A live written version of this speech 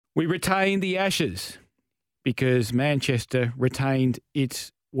We retained the Ashes because Manchester retained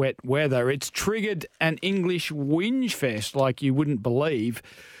its wet weather. It's triggered an English whinge fest like you wouldn't believe.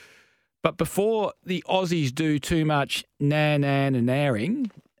 But before the Aussies do too much nan-nan-and-airing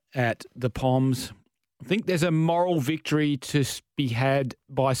at the Poms, I think there's a moral victory to be had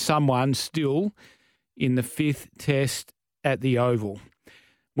by someone still in the fifth test at the Oval.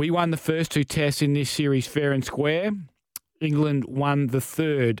 We won the first two tests in this series fair and square. England won the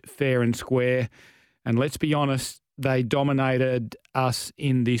third fair and square. And let's be honest, they dominated us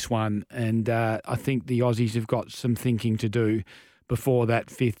in this one. And I think the Aussies have got some thinking to do before that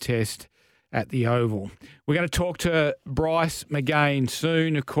fifth test at the Oval. We're going to talk to Bryce McGain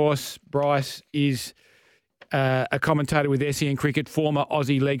soon. Of course, Bryce is a commentator with SEN Cricket, former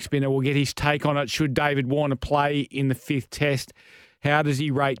Aussie leg spinner. We'll get his take on it. Should David Warner play in the fifth test? How does he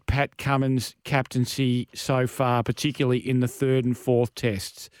rate Pat Cummins' captaincy so far, particularly in the third and fourth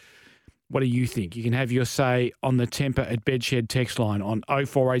tests? What do you think? You can have your say on the Temper at Bedshed text line on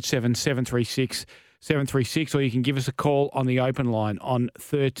 0487 736 736, or you can give us a call on the open line on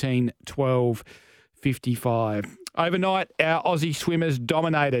 13 12 55. Overnight, our Aussie swimmers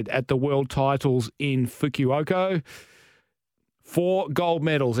dominated at the world titles in Fukuoka. 4 gold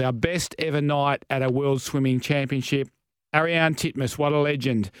medals, our best ever night at a World Swimming Championship. Ariane Titmus, what a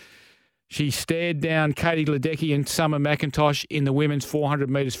legend. She stared down Katie Ledecky and Summer McIntosh in the women's 400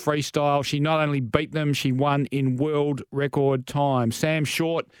 metres freestyle. She not only beat them, she won in world record time. Sam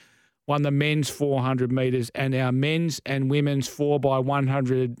Short won the men's 400 metres, and our men's and women's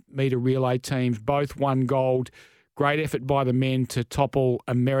 4x100 metre relay teams both won gold. Great effort by the men to topple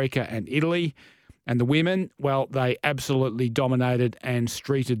America and Italy. And the women, well, they absolutely dominated and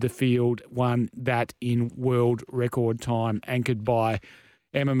streeted the field, won that in world record time, anchored by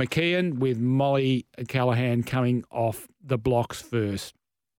Emma McKeon, with Molly Callaghan coming off the blocks first.